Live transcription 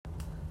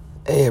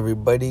Hey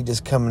everybody,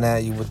 just coming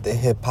at you with the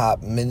Hip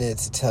Hop Minute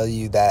to tell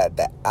you that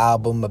the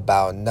album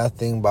About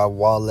Nothing by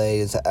Wale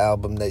is an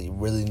album that you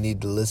really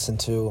need to listen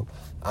to.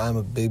 I'm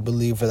a big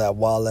believer that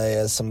Wale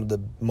has some of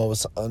the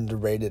most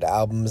underrated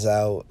albums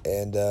out,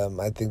 and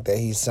I think that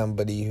he's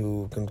somebody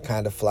who can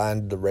kind of fly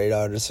under the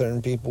radar to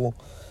certain people.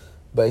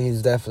 But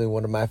he's definitely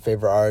one of my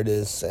favorite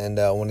artists, and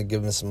I want to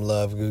give him some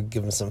love,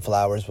 give him some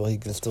flowers while he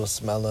can still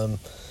smell them.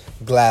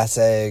 Glass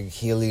Egg,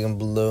 Helium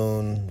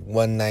Balloon,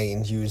 One Night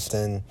in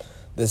Houston.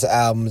 This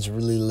album is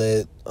really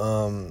lit.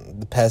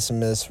 The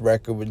Pessimist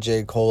record with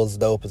J. Cole is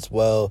dope as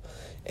well.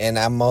 And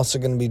I'm also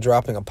going to be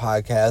dropping a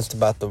podcast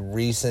about the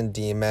recent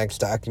DMX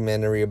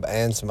documentary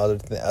and some other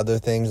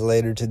things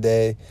later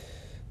today.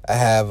 I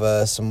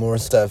have some more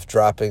stuff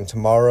dropping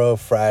tomorrow,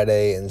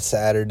 Friday, and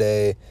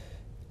Saturday.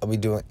 I'll be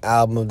doing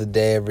album of the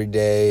day every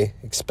day.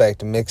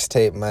 Expect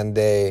mixtape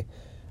Monday,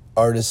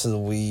 artist of the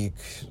week,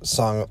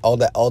 song. All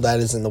that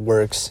is in the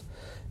works.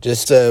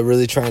 Just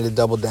really trying to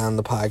double down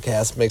the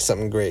podcast, make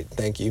something great.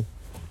 Thank you.